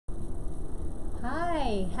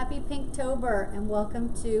Hi, happy Pinktober and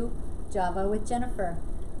welcome to Java with Jennifer.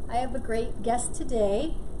 I have a great guest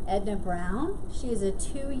today, Edna Brown. She is a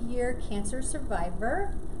 2-year cancer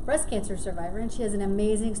survivor, breast cancer survivor, and she has an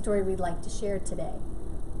amazing story we'd like to share today.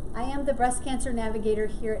 I am the breast cancer navigator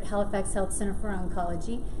here at Halifax Health Center for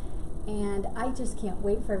Oncology, and I just can't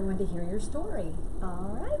wait for everyone to hear your story.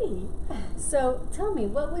 Alrighty. So tell me,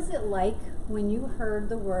 what was it like when you heard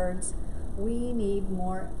the words, "We need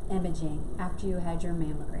more imaging," after you had your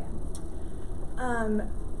mammogram?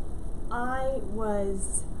 I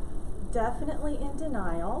was definitely in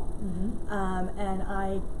denial, and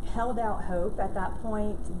I held out hope at that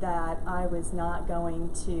point that I was not going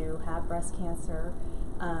to have breast cancer,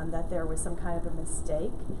 that there was some kind of a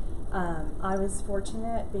mistake. I was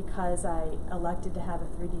fortunate because I elected to have a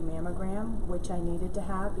 3D mammogram, which I needed to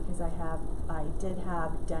have because I did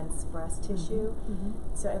have dense breast tissue.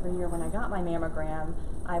 So every year when I got my mammogram,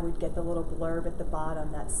 I would get the little blurb at the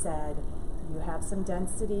bottom that said, you have some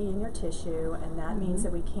density in your tissue, and that means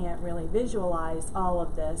that we can't really visualize all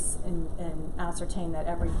of this and ascertain that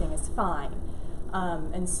everything is fine.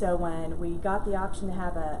 And so when we got the option to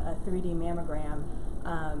have a 3D mammogram,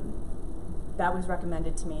 that was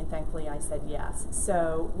recommended to me, and thankfully I said yes.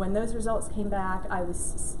 So when those results came back, I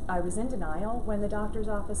was in denial when the doctor's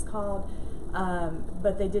office called,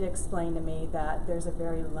 but they did explain to me that there's a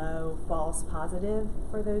very low false positive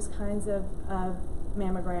for those kinds of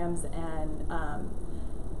mammograms, and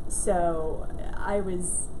so I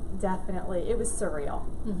was definitely, it was surreal.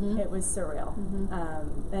 It was surreal.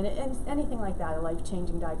 And anything like that, a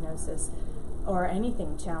life-changing diagnosis, or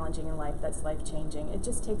anything challenging in life that's life-changing, it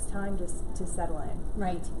just takes time to settle in.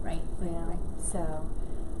 Right.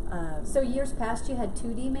 So years past, you had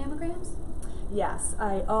 2D mammograms? Yes,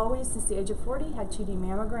 I always, since the age of 40, had 2D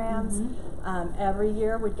mammograms. Every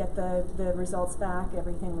year would get the results back,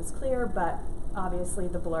 everything was clear, but obviously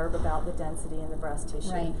the blurb about the density in the breast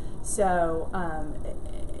tissue. Right. So,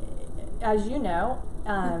 as you know,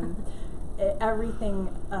 everything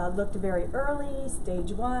looked very early,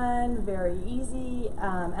 stage 1, very easy.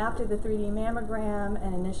 After the 3D mammogram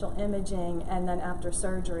and initial imaging, and then after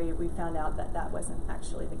surgery, we found out that that wasn't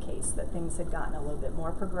actually the case, that things had gotten a little bit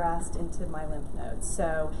more progressed into my lymph nodes.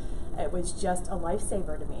 So it was just a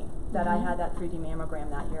lifesaver to me that I had that 3D mammogram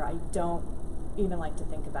that year. I don't even like to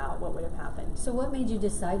think about what would have happened. So what made you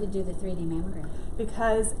decide to do the 3D mammogram?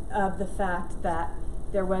 Because of the fact that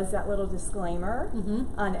there was that little disclaimer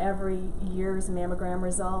on every year's mammogram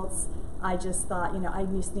results. I just thought, I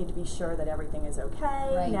just need to be sure that everything is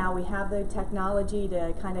okay. Right. Now we have the technology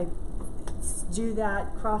to kind of do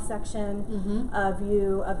that cross-section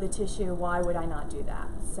view of the tissue. Why would I not do that?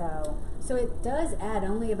 So it does add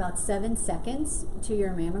only about 7 seconds to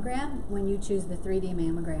your mammogram when you choose the 3D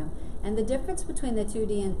mammogram. And the difference between the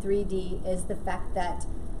 2D and 3D is the fact that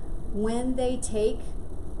when they take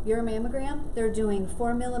your mammogram, they're doing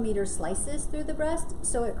 4mm slices through the breast,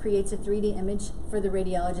 so it creates a 3D image for the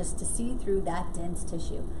radiologist to see through that dense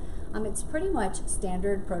tissue. It's pretty much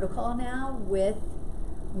standard protocol now with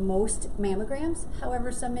most mammograms.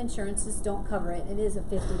 However, some insurances don't cover it. It is a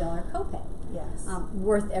 $50 copay. Yes.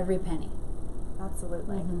 Worth every penny.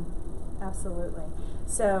 Absolutely. Absolutely.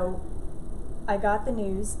 So I got the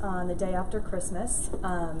news on the day after Christmas.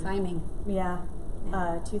 Timing. Yeah.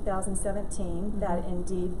 2017, that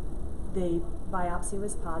indeed the biopsy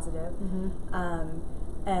was positive.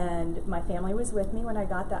 And my family was with me when I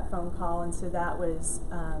got that phone call, and so that was,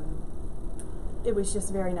 it was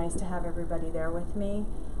just very nice to have everybody there with me.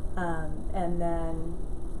 And then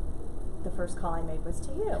the first call I made was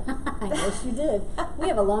to you. Yes, you did. We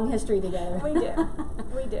have a long history together. We do.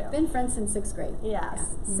 We do. Been friends since 6th grade. Yes.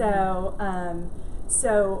 Yeah.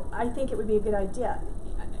 So I think it would be a good idea.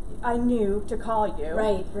 I knew to call you.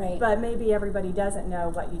 Right. But maybe everybody doesn't know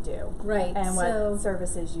what you do. Right. And what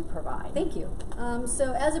services you provide. Thank you.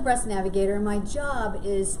 So as a breast navigator, my job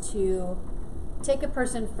is to take a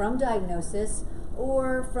person from diagnosis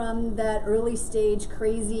or from that early stage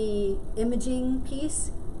crazy imaging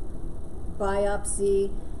piece,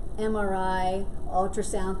 biopsy, MRI,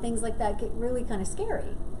 ultrasound, things like that get really kind of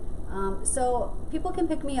scary. So people can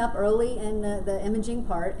pick me up early in the imaging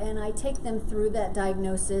part, and I take them through that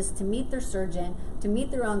diagnosis to meet their surgeon, to meet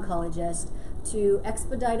their oncologist, to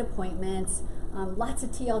expedite appointments, lots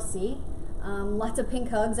of TLC, lots of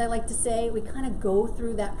pink hugs, I like to say. We kind of go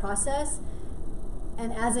through that process,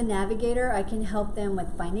 and as a navigator, I can help them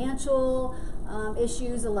with financial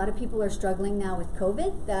issues. A lot of people are struggling now with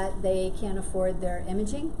COVID, that they can't afford their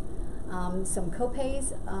imaging, some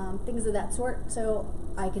copays, things of that sort. So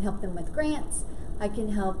I can help them with grants. I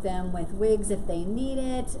can help them with wigs if they need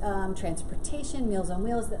it, transportation, Meals on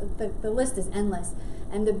Wheels. The list is endless.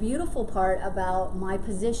 And the beautiful part about my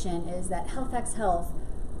position is that HealthX Health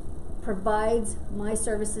provides my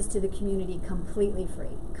services to the community completely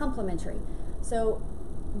free, complimentary. So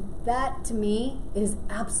that to me is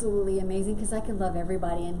absolutely amazing because I can love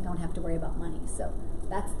everybody and don't have to worry about money. So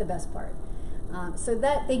that's the best part. So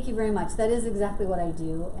that, thank you very much. That is exactly what I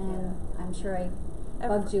do, and I'm sure I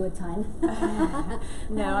bugged you a ton.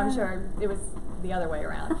 No, I'm sure it was the other way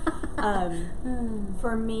around.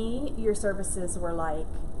 For me, your services were like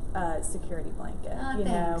a security blanket, you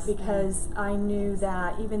know, because I knew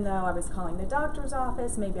that even though I was calling the doctor's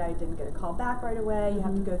office, maybe I didn't get a call back right away. You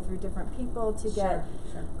have to go through different people to get.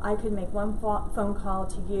 Sure. I could make one phone call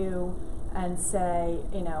to you and say,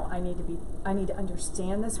 you know, I need to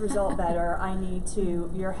understand this result better. I need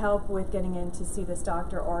your help with getting in to see this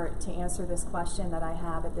doctor or to answer this question that I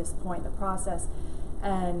have at this point in the process.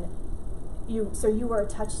 And so you were a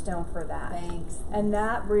touchstone for that. Thanks. And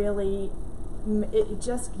that really, it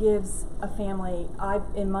just gives a family,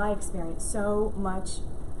 in my experience, so much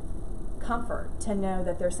comfort to know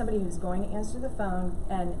that there's somebody who's going to answer the phone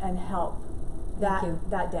and help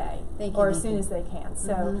that day, or as soon as they can.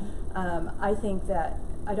 So I think that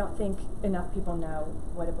I don't think enough people know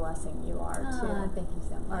what a blessing you are to thank you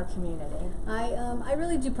so much. Our community. I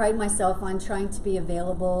really do pride myself on trying to be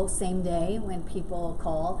available same day when people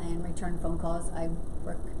call and return phone calls. I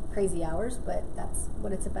work crazy hours, but that's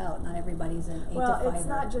what it's about. Not everybody's an 8 to 5. Well, it's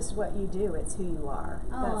not just what you do, it's who you are.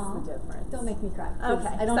 That's the difference. Don't make me cry. Okay,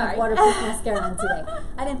 I don't have waterproof mascara on today.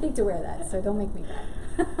 I didn't think to wear that, so don't make me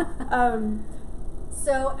cry.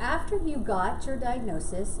 So after you got your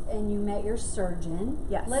diagnosis and you met your surgeon,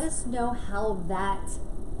 let us know how that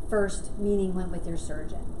first meeting went with your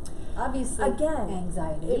surgeon. Obviously, again,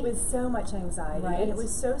 anxiety. It was so much anxiety, right. And it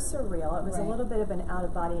was so surreal. It was a little bit of an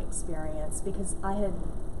out-of-body experience because I had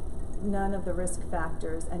none of the risk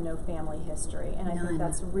factors and no family history, and I think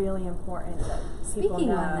that's really important that people know.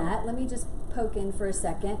 Speaking on that, let me just poke in for a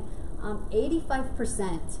second.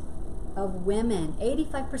 85% of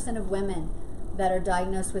women that are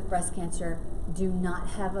diagnosed with breast cancer do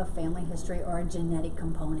not have a family history or a genetic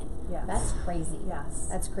component. Yes. That's crazy. Yes.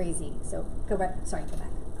 That's crazy. So go back. Sorry, go back.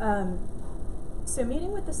 So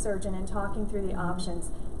meeting with the surgeon and talking through the options,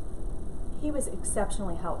 he was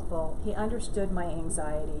exceptionally helpful. He understood my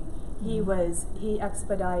anxiety. He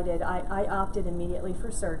expedited. I opted immediately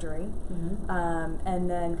for surgery, and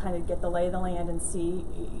then kind of get the lay of the land and see,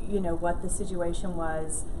 you know, what the situation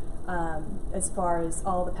was. As far as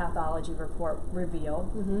all the pathology report revealed,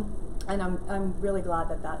 and I'm really glad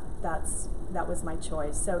that was my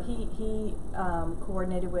choice. So he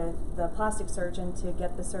coordinated with the plastic surgeon to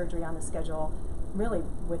get the surgery on the schedule. Really,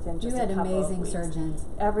 within just a couple of weeks. You had amazing surgeons.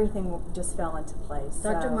 Everything just fell into place.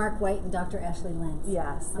 Dr. Mark White and Dr. Ashley Lentz.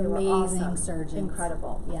 Yes, they were amazing awesome. Surgeons.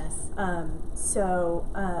 Incredible. Yes. So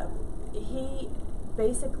he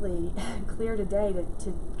basically cleared a day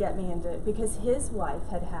to get me into, because his wife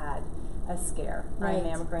had a scare, a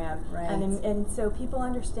mammogram, and so people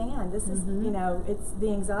understand this is, you know, it's the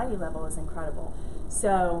anxiety level is incredible.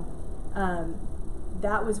 So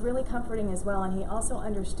that was really comforting as well, and he also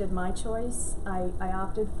understood my choice. I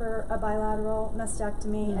opted for a bilateral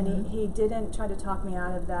mastectomy, and he didn't try to talk me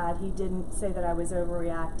out of that. He didn't say that I was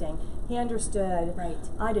overreacting. He understood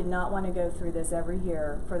I did not want to go through this every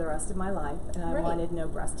year for the rest of my life, and I wanted no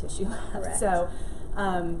breast tissue left. So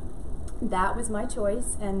that was my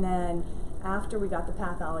choice, and then after we got the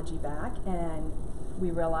pathology back and we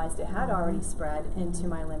realized it had already spread into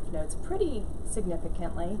my lymph nodes pretty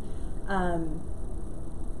significantly,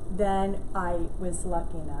 then I was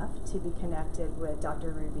lucky enough to be connected with Dr.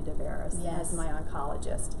 Ruby Deveris as my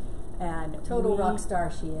oncologist. And total rock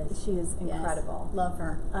star she is. She is incredible. Yes. Love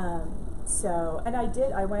her. And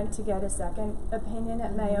I went to get a second opinion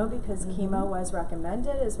at Mayo because chemo was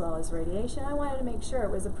recommended as well as radiation. I wanted to make sure, it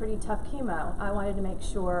was a pretty tough chemo. I wanted to make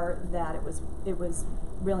sure that it was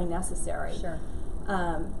really necessary. Sure.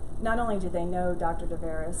 Not only did they know Dr.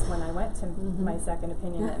 Deveris when I went to my second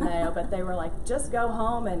opinion at Mayo, but they were like, just go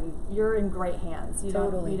home and you're in great hands. You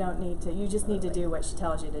don't need to, you just need to do what she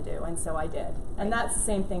tells you to do. And so I did. And that's the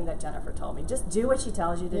same thing that Jennifer told me. Just do what she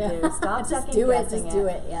tells you to do. Stop second guessing it. Just do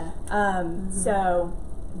it, So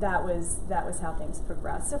that was how things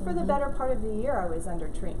progressed. So for the better part of the year, I was under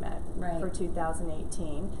treatment for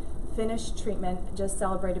 2018. Finished treatment, just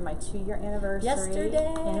celebrated my 2-year anniversary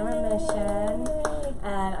in remission,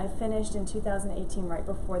 and I finished in 2018 right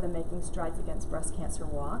before the Making Strides Against Breast Cancer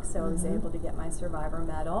walk, so I was able to get my survivor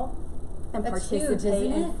medal. and That's huge, participate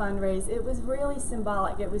isn't and it? fundraise. It was really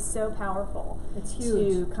symbolic. It was so powerful. It's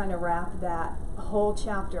huge. To kind of wrap that whole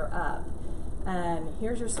chapter up. And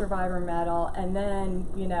here's your survivor medal, and then,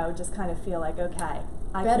 you know, just kind of feel like, okay,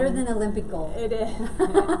 Better than Olympic gold. It is.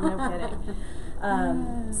 No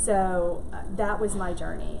kidding. So that was my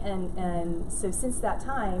journey, and so since that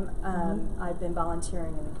time, I've been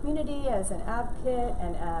volunteering in the community as an advocate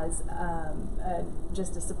and as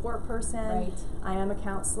just a support person. Right. I am a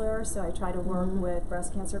counselor, so I try to work with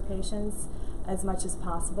breast cancer patients as much as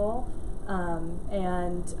possible.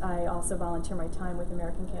 And I also volunteer my time with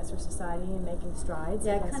American Cancer Society and Making Strides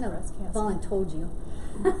Yeah, I against kind of breast cancer. voluntold you.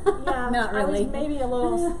 Yeah, Not really. I was maybe a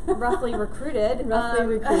little roughly recruited.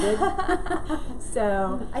 Recruited.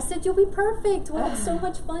 So I said, you'll be perfect. We'll have so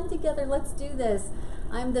much fun together. Let's do this.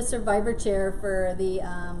 I'm the survivor chair for the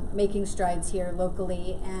Making Strides here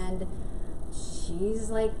locally, and she's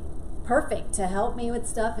like perfect to help me with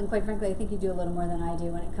stuff. And quite frankly, I think you do a little more than I do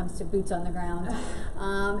when it comes to boots on the ground.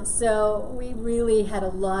 So we really had a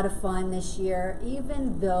lot of fun this year,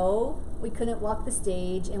 even though we couldn't walk the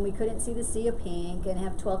stage and we couldn't see the sea of pink and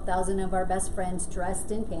have 12,000 of our best friends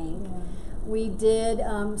dressed in pink. Yeah. We did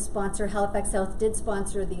sponsor, Halifax Health did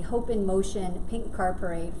sponsor the Hope in Motion Pink Car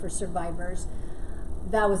Parade for survivors.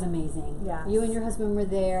 That was amazing. Yes. You and your husband were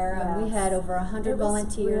there. We Yes. had over 100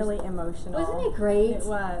 volunteers. It was really emotional. Wasn't it great? It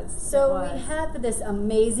was. So It was. we had this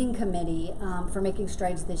amazing committee for Making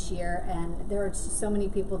Strides this year, and there are so many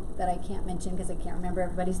people that I can't mention because I can't remember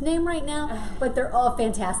everybody's name right now, but they're all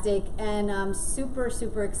fantastic, and I'm super,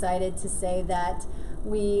 super excited to say that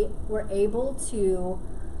we were able to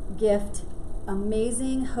gift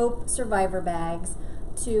amazing Hope Survivor bags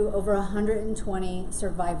to over 120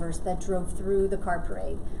 survivors that drove through the car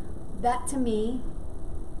parade. That to me,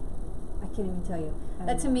 I can't even tell you.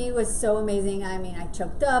 That to me was so amazing. I mean, I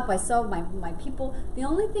choked up. I saw my people. The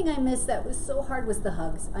only thing I missed that was so hard was the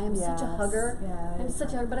hugs. I am such a hugger. Yeah, I'm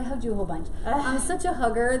such a hugger, but I hugged you a whole bunch. I'm such a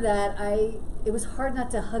hugger that it was hard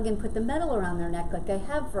not to hug and put the medal around their neck like I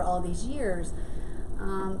have for all these years.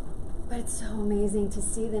 But it's so amazing to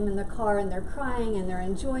see them in the car, and they're crying and they're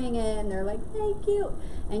enjoying it, and they're like, thank you.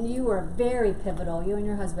 And you were very pivotal, you and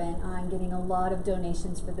your husband, on getting a lot of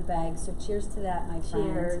donations for the bags. So cheers to that, my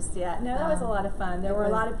friend. Cheers. Yeah. No, that was a lot of fun. There were a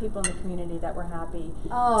lot of people in the community that were happy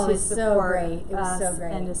Oh, it to was so support great. It was so us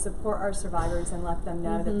great. and to support our survivors and let them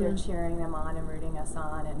know that they're cheering them on and rooting us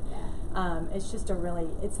on. And it's just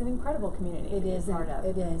it's an incredible community to be part of.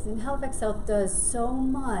 It is. And Halifax Health does so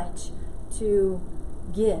much to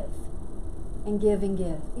give. And give and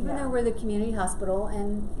give. Even though we're the community hospital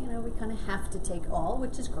and, you know, we kind of have to take all,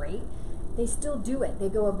 which is great, they still do it. They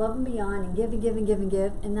go above and beyond and give and give and give and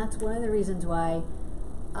give. And that's one of the reasons why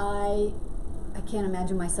I can't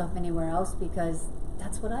imagine myself anywhere else, because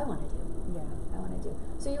that's what I want to do. Yeah. I want to do.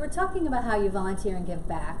 So you were talking about how you volunteer and give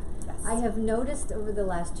back. Yes. I have noticed over the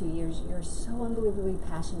last 2 years you're so unbelievably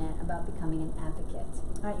passionate about becoming an advocate.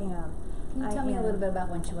 I am. Can you tell me a little bit about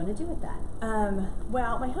what you want to do with that?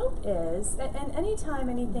 Well, my hope is, and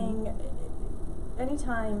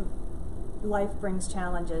anytime life brings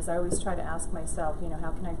challenges, I always try to ask myself, you know,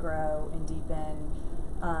 how can I grow and deepen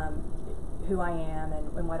who I am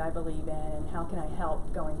and what I believe in, and how can I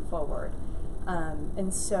help going forward?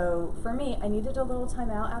 And so for me, I needed a little time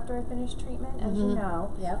out after I finished treatment, as you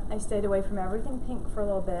know. Yep. I stayed away from everything pink for a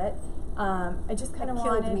little bit. I just kind of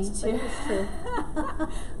wanted me, to. but it was true.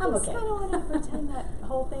 I'm I just okay. kind of wanted to pretend that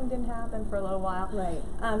whole thing didn't happen for a little while. Right.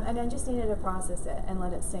 And I just needed to process it and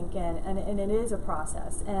let it sink in. And it is a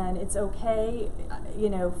process. And it's okay, you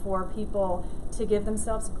know, for people to give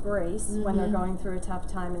themselves grace when they're going through a tough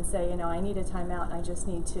time and say, you know, I need a time out and I just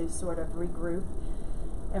need to sort of regroup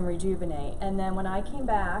and rejuvenate. And then when I came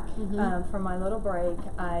back from my little break,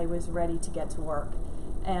 I was ready to get to work.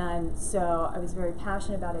 And so I was very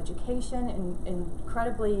passionate about education and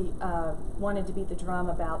incredibly wanted to beat the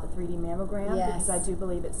drum about the 3D mammogram, because I do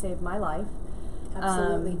believe it saved my life.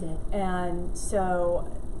 Absolutely did. And so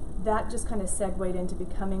that just kind of segued into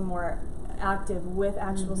becoming more active with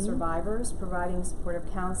actual survivors, providing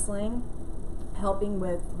supportive counseling, helping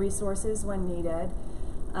with resources when needed.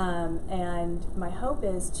 And my hope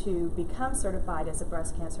is to become certified as a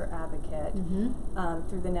breast cancer advocate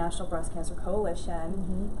through the National Breast Cancer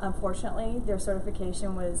Coalition. Unfortunately, their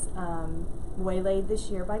certification was waylaid this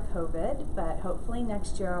year by COVID, but hopefully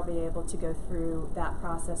next year I'll be able to go through that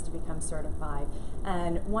process to become certified.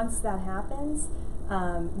 And once that happens,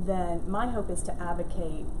 then my hope is to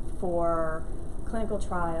advocate for clinical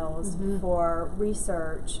trials, for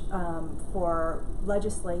research, for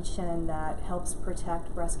legislation that helps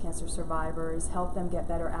protect breast cancer survivors, help them get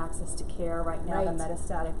better access to care. Right now, the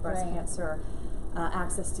metastatic breast cancer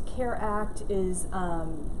Access to Care Act is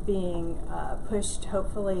being pushed,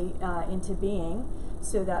 hopefully, into being,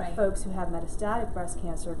 so that Right. folks who have metastatic breast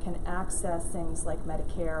cancer can access things like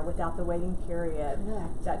Medicare without the waiting period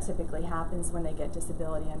Correct. that typically happens when they get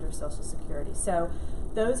disability under Social Security. So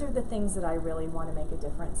those are the things that I really want to make a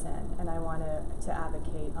difference in, and I want to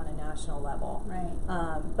advocate on a national level. Right.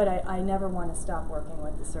 But I never want to stop working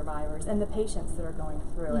with the survivors and the patients that are going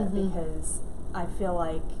through it, because I feel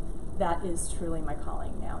like that is truly my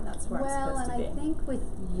calling now, and that's where I'm supposed to be. Well, and I think with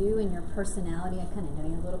you and your personality, I kind of know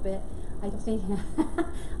you a little bit. I think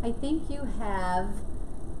I think you have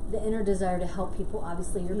the inner desire to help people.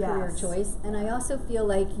 Obviously, your career Yes. choice, and I also feel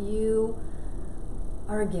like you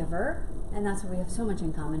are a giver, and that's where we have so much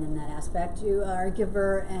in common in that aspect. You are a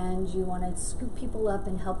giver, and you want to scoop people up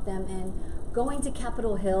and help them. And going to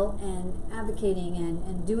Capitol Hill and advocating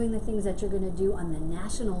and doing the things that you're going to do on the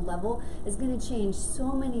national level is going to change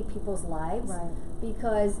so many people's lives, Right.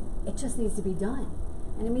 because it just needs to be done.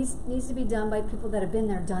 And it needs to be done by people that have been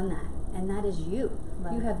there, done that. And that is you.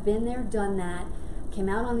 Right. You have been there, done that, came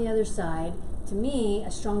out on the other side. To me,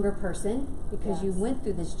 a stronger person, because you Yes. went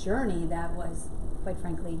through this journey that was, quite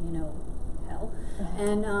frankly, hell.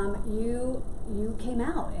 And you came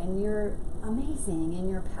out, and you're amazing, and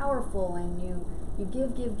you're powerful, and you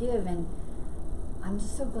give. And I'm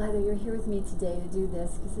just so glad that you're here with me today to do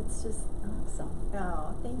this, because it's just awesome.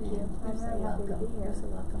 Oh, thank you. You're I'm so very happy to welcome. be here. You're so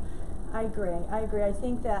welcome. I agree. I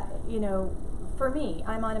think that, for me,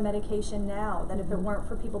 I'm on a medication now that if it weren't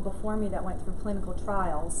for people before me that went through clinical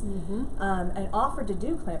trials and offered to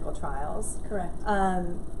do clinical trials, Correct. I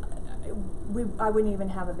wouldn't even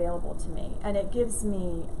have available to me. And it gives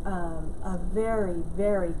me a very,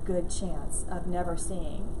 very good chance of never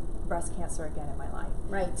seeing breast cancer again in my life.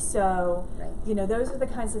 Right. So, Right. those are the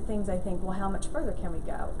kinds of things I think, well, how much further can we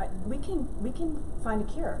go? We can find a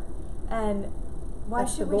cure. And why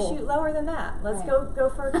That's should the we goal. shoot lower than that? Let's Right. go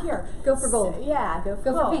for a cure. Go for gold. So, yeah, go for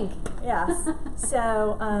Go for gold. pink. Yes.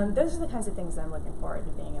 So those are the kinds of things I'm looking forward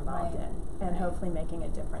to being involved Right. in, and Right. hopefully making a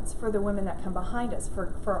difference for the women that come behind us,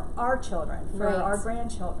 for our children, for Right. our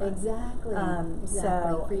grandchildren. Exactly. So,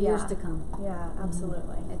 Exactly. For years yeah. to come. Yeah,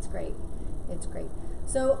 absolutely. It's great. It's great.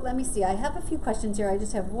 So let me see. I have a few questions here. I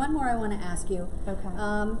just have one more I want to ask you.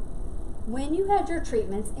 Okay. When you had your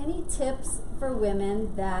treatments, any tips for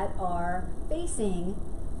women that are facing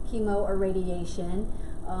chemo or radiation,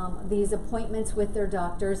 these appointments with their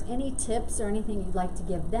doctors, any tips or anything you'd like to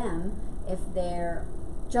give them if they're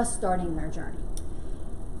just starting their journey?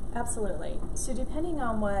 Absolutely. So depending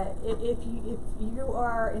on if you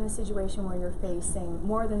are in a situation where you're facing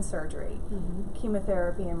more than surgery,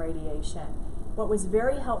 chemotherapy and radiation, what was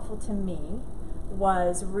very helpful to me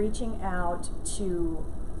was reaching out to,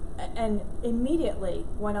 and immediately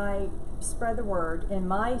when I spread the word in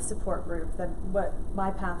my support group that what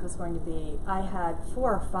my path was going to be, I had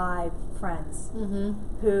 4 or 5 friends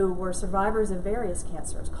who were survivors of various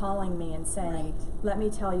cancers calling me and saying, Right. let me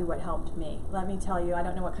tell you what helped me. Let me tell you, I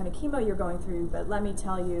don't know what kind of chemo you're going through, but let me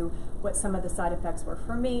tell you what some of the side effects were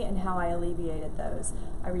for me and how I alleviated those.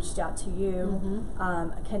 I reached out to you,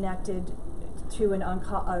 connected to an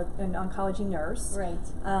oncology nurse Right.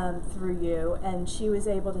 through you, and she was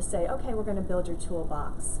able to say, okay, we're going to build your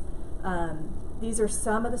toolbox. These are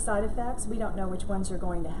some of the side effects. We don't know which ones you're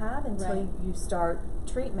going to have until Right. you start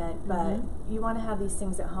treatment, but you want to have these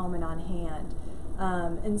things at home and on hand.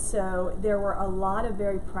 And so there were a lot of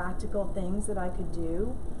very practical things that I could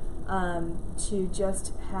do to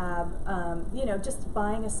just have, just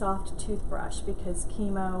buying a soft toothbrush, because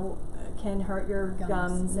chemo can hurt your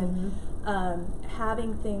gums, and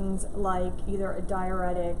having things like either a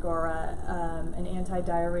diuretic or an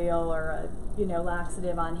anti-diarrheal or a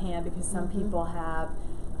laxative on hand, because some people have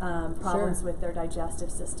problems with their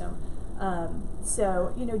digestive system.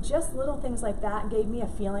 So just little things like that gave me a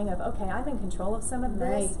feeling of, okay, I'm in control of some of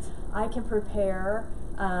this. Right. I can prepare.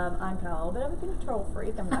 I'm kind of a little bit of a control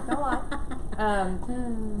freak, I'm not gonna lie.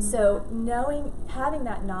 So having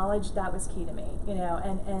that knowledge, that was key to me,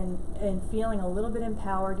 and feeling a little bit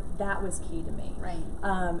empowered, that was key to me. Right.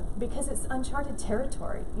 Because it's uncharted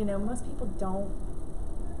territory. Most people don't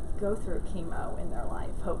go through chemo in their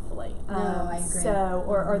life, hopefully. No, I agree. So,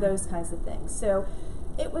 or those kinds of things. So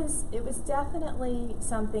it was definitely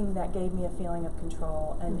something that gave me a feeling of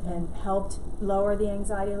control and helped lower the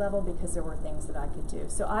anxiety level, because there were things that I could do.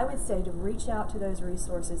 So I would say to reach out to those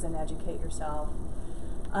resources and educate yourself.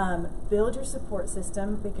 Build your support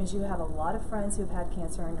system, because you have a lot of friends who've had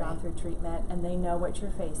cancer and gone through treatment, and they know what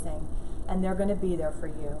you're facing, and they're going to be there for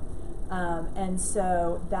you. And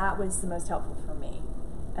so that was the most helpful for me.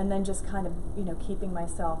 And then just kind of, keeping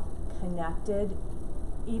myself connected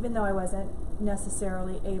even though I wasn't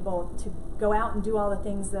necessarily able to go out and do all the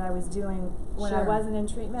things that I was doing when I Sure. wasn't in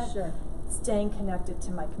treatment, Sure. staying connected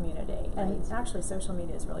to my community. And Right. actually social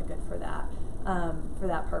media is really good for that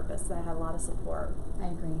purpose. I had a lot of support. I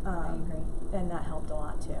agree. I agree. And that helped a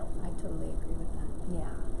lot too. I totally agree with that.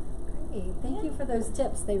 Yeah. Great. Thank you for those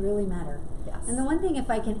tips. They really matter. Yes. And the one thing, if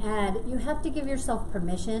I can add, you have to give yourself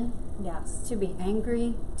permission Yes. to be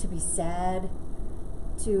angry, to be sad,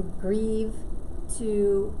 to grieve,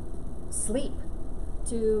 to sleep,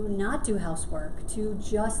 to not do housework, to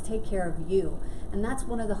just take care of you. And that's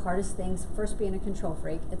one of the hardest things, first being a control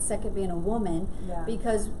freak, and second being a woman, Yeah.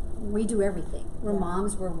 because we do everything. We're Yeah.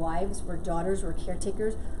 moms, we're wives, we're daughters, we're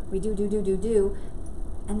caretakers, we do,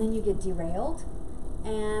 and then you get derailed.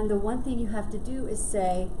 And the one thing you have to do is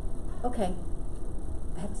say, okay,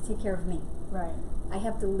 I have to take care of me. Right. I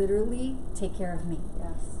have to literally take care of me.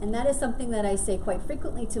 Yes. And that is something that I say quite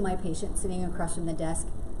frequently to my patients sitting across from the desk.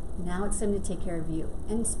 Now it's time to take care of you.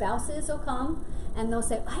 And spouses will come and they'll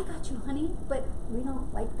say, I got you, honey, but we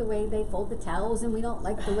don't like the way they fold the towels, and we don't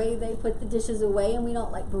like the way they put the dishes away, and we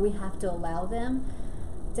don't like, but we have to allow them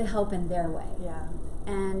to help in their way. Yeah.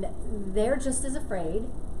 And they're just as afraid,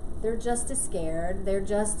 they're just as scared, they're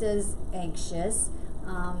just as anxious.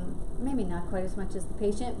 Maybe not quite as much as the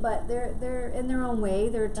patient, but they're in their own way,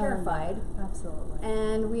 they're terrified. Absolutely.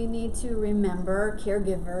 And we need to remember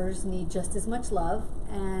caregivers need just as much love,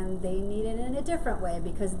 and they need it in a different way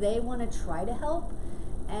because they want to try to help,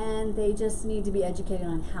 and they just need to be educated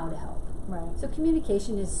on how to help. Right. So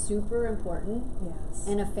communication is super important Yes.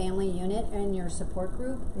 in a family unit and your support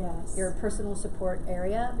group, Yes. your personal support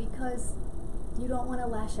area, because you don't want to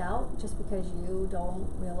lash out just because you don't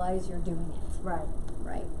realize you're doing it. Right.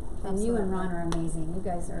 Right. And you and Absolutely. Ron are amazing. You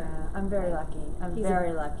guys are. Yeah. I'm very lucky. I'm He's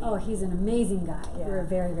very a- lucky. Oh, he's an amazing guy. Yeah. You're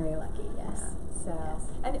very, very lucky. Yes. Yeah. So,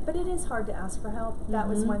 Yes. but it is hard to ask for help. That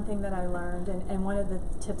was Mhm. one thing that I learned, and one of the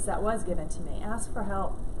tips that was given to me: ask for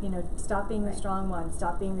help. You know, stop being the Right. strong one.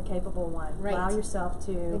 Stop being the capable one. Right. Allow yourself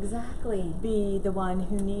to Exactly. be the one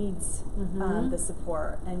who needs Mhm. the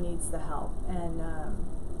support and needs the help. And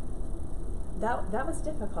that was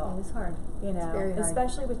difficult. It is hard. You It's know, very hard.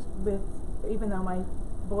 especially with even though my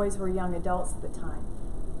boys were young adults at the time,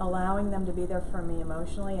 allowing them to be there for me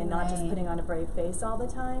emotionally and not just Right. putting on a brave face all the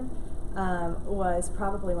time was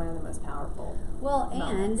probably one of the most powerful. Well,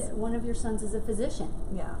 moments. and one of your sons is a physician.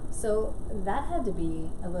 Yeah. So that had to be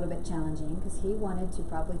a little bit challenging because he wanted to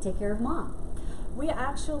probably take care of mom. We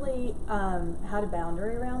actually had a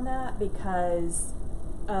boundary around that because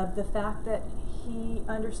of the fact that he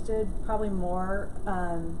understood probably more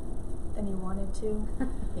than he wanted to.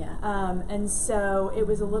 Yeah. And so it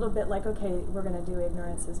was a little bit like, okay, we're going to do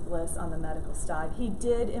ignorance is bliss on the medical side. He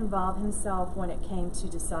did involve himself when it came to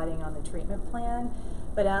deciding on the treatment plan,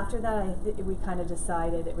 but after that, we kind of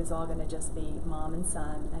decided it was all going to just be mom and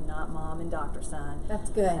son and not mom and doctor son. That's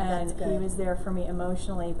good. And That's good. he was there for me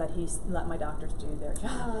emotionally, but he let my doctors do their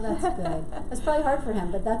job. Oh, that's good. That's probably hard for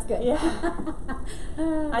him, but that's good. Yeah.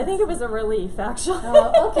 I think it was a relief, actually.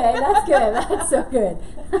 Oh, okay, that's good. That's so good.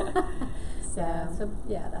 So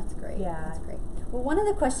yeah, that's great. Yeah. That's great. Well, one of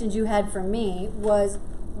the questions you had for me was,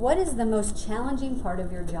 what is the most challenging part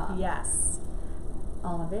of your job? Yes.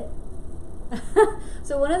 All of it.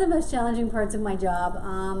 So one of the most challenging parts of my job,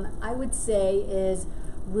 I would say, is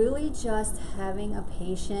really just having a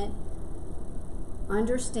patient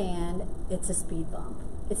understand it's a speed bump.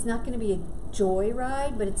 It's not going to be a joy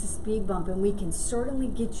ride, but it's a speed bump, and we can certainly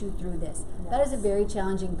get you through this. Yes. That is a very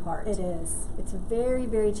challenging part. It is. It's a very,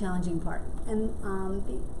 very challenging part. And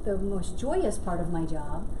the most joyous part of my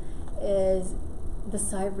job is the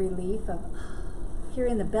sigh of relief of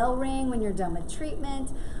hearing the bell ring when you're done with treatment,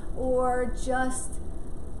 or just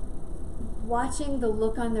watching the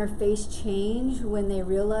look on their face change when they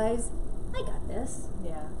realize, I got this.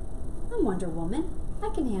 Yeah. I'm Wonder Woman. I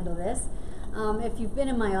can handle this. If you've been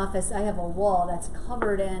in my office, I have a wall that's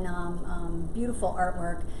covered in beautiful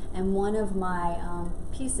artwork, and one of my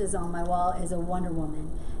pieces on my wall is a Wonder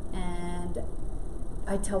Woman. And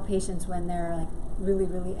I tell patients when they're like really,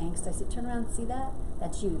 really angst, I say, turn around and see that?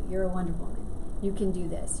 That's you. You're a Wonder Woman. You can do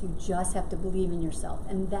this. You just have to believe in yourself.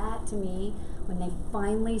 And that, to me, when they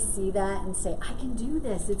finally see that and say, I can do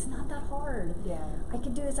this, it's not that hard. Yeah. I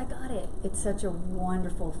can do this, I got it. It's such a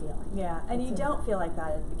wonderful feeling. Yeah, and It's you a- don't feel like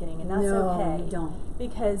that at the beginning, and that's No, okay. you don't.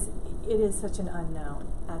 Because it is such an unknown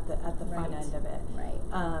at the front Right. end of it.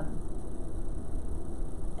 Right.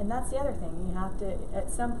 And that's the other thing. You have to, at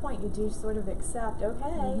some point, you do sort of accept, okay,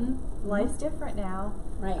 Mhm. life's different now.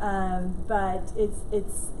 Right. But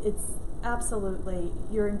it's absolutely,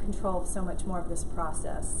 you're in control of so much more of this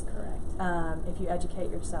process. Correct. If you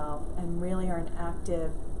educate yourself and really are an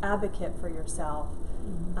active advocate for yourself,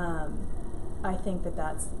 I think that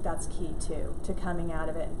that's key too, to coming out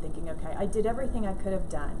of it and thinking, okay, I did everything I could have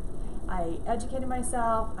done. I educated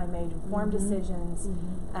myself, I made informed decisions,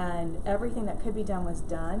 and everything that could be done was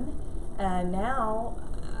done. And now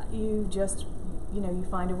you just, you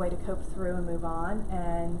find a way to cope through and move on,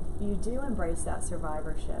 and you do embrace that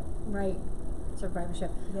survivorship. Right.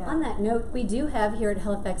 Survivorship. Yeah. On that note, we do have here at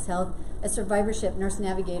Halifax Health a survivorship nurse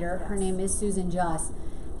navigator. Yes. Her name is Susan Joss.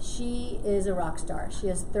 She is a rock star. She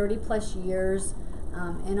has 30 plus years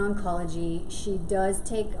in oncology. She does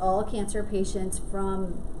take all cancer patients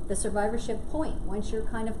from the survivorship point, once you're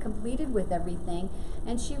kind of completed with everything,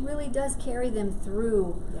 and she really does carry them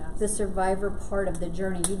through the survivor part of the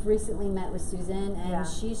journey. You've recently met with Susan, and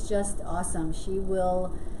she's just awesome. She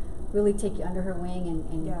will really take you under her wing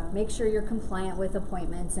and make sure you're compliant with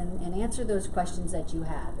appointments and answer those questions that you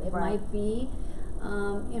have. It might be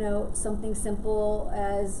something simple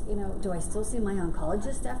as, do I still see my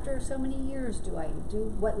oncologist after so many years?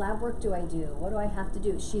 What lab work do I do? What do I have to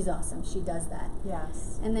do? She's awesome. She does that.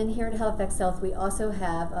 Yes. And then here at Halifax Health, we also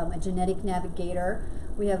have a genetic navigator.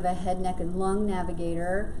 We have a head, neck, and lung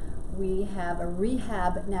navigator. We have a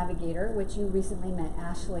rehab navigator, which you recently met,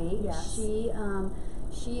 Ashley. Yes.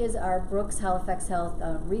 She is our Brooks Halifax Health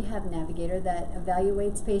rehab navigator that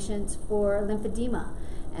evaluates patients for lymphedema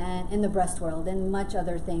and in the breast world and much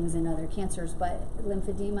other things and other cancers, but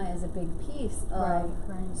lymphedema is a big piece of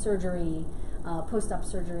surgery, post-op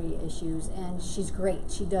surgery issues, and she's great.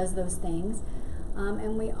 She does those things.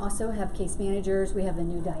 And we also have case managers. We have a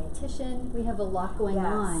new dietitian. We have a lot going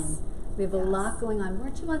on. We have a lot going on.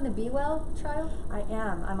 Weren't you on the Be Well trial? I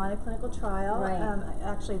am. I'm on a clinical trial. Right.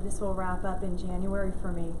 Actually, this will wrap up in January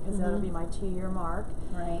for me because that'll be my 2-year mark.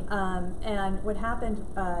 Right. And what happened,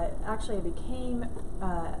 actually, I became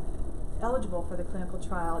eligible for the clinical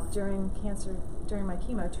trial during my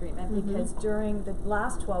chemo treatment because during the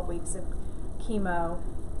last 12 weeks of chemo,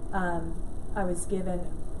 I was given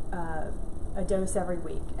a dose every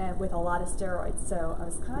week and with a lot of steroids. So I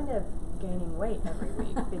was kind of gaining weight every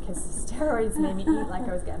week because the steroids made me eat like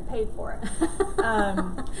I was getting paid for it.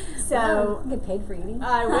 You get paid for eating?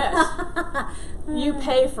 I wish. You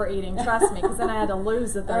pay for eating, trust me, because then I had to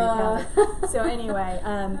lose the 30 pounds. So anyway,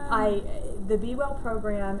 the Be Well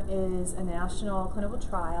program is a national clinical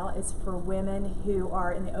trial. It's for women who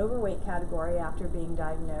are in the overweight category after being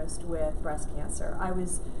diagnosed with breast cancer.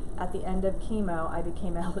 At the end of chemo, I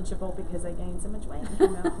became eligible because I gained so much weight in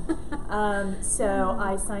chemo. So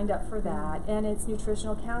I signed up for that, and it's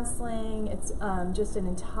nutritional counseling. It's just an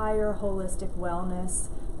entire holistic wellness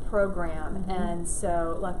program, and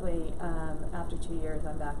so luckily after 2 years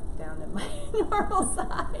I'm back down to my normal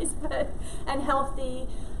size and healthy.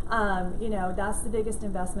 That's the biggest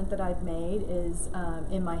investment that I've made is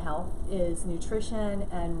in my health is nutrition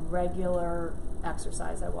and regular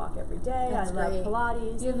exercise. I walk every day. That's I love great.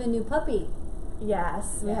 Pilates. You have a new puppy.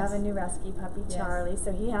 Yes, we have a new rescue puppy, Charlie,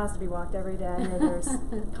 so he has to be walked every day, and there's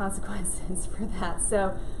consequences for that.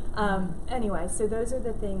 So anyway, so those are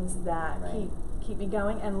the things that keep me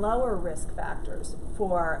going, and lower risk factors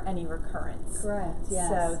for any recurrence. Correct, yes.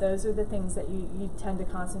 So those are the things that you tend to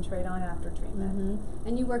concentrate on after treatment.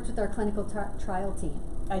 And you worked with our clinical trial team.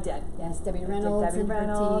 I did. Yes, Debbie Reynolds and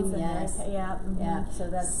her team. Yes. Yeah. So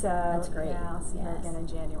that's great. Yeah, I'll see her again in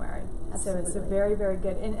January. Absolutely. So it's a very, very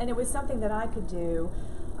good, and it was something that I could do.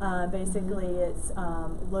 Basically, it's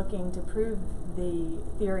looking to prove the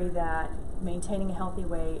theory that maintaining a healthy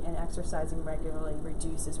weight and exercising regularly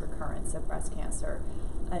reduces recurrence of breast cancer.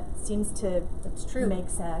 It seems to make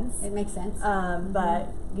sense. It makes sense. But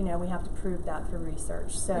we have to prove that through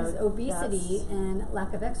research. So obesity and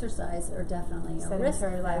lack of exercise are definitely a risk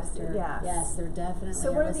factor. Yes, they're definitely.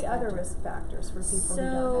 So what are the other risk factors for people who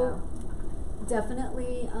don't know?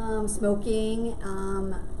 Definitely smoking,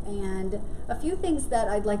 and a few things that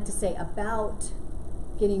I'd like to say about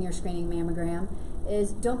getting your screening mammogram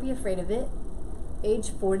is don't be afraid of it.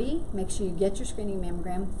 Age 40, make sure you get your screening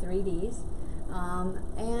mammogram, 3Ds.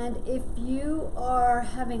 And if you are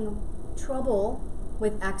having trouble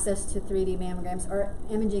with access to 3D mammograms or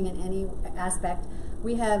imaging in any aspect,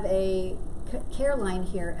 we have a care line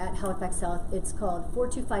here at Halifax Health. It's called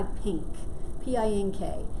 425-PINK,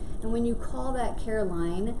 P-I-N-K. And when you call that care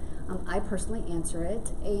line, I personally answer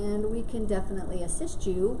it, and we can definitely assist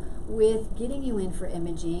you with getting you in for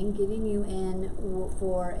imaging, getting you in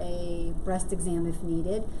for a breast exam if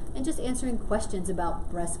needed, and just answering questions about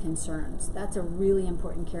breast concerns. That's a really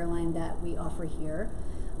important care line that we offer here.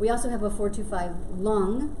 We also have a 425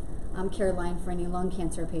 lung care line for any lung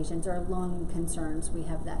cancer patients or lung concerns. We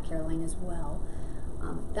have that care line as well.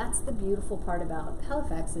 That's the beautiful part about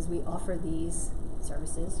Halifax is we offer these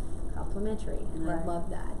services complimentary, and I Right. love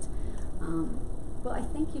that. Well, I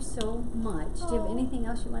thank you so much. Do you have Oh, anything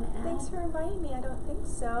else you want to add? Thanks for inviting me. I don't think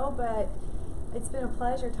so, but it's been a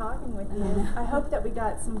pleasure talking with you. know. I hope that we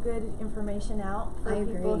got some good information out for I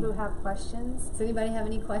people agree. who have questions. Does anybody have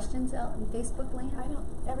any questions out in Facebook land?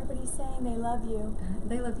 Everybody's saying they love you.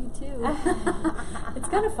 They love you too. It's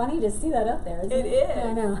kind of funny to see that up there, isn't it? It is.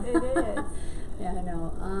 I know. It is. Yeah, I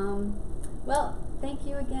know. Well, thank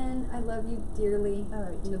you again. I love you dearly I love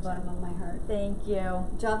you from too, the bottom Jen. of my heart. Thank you.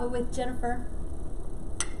 Java with Jennifer.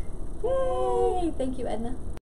 Yay! Thank you, Edna.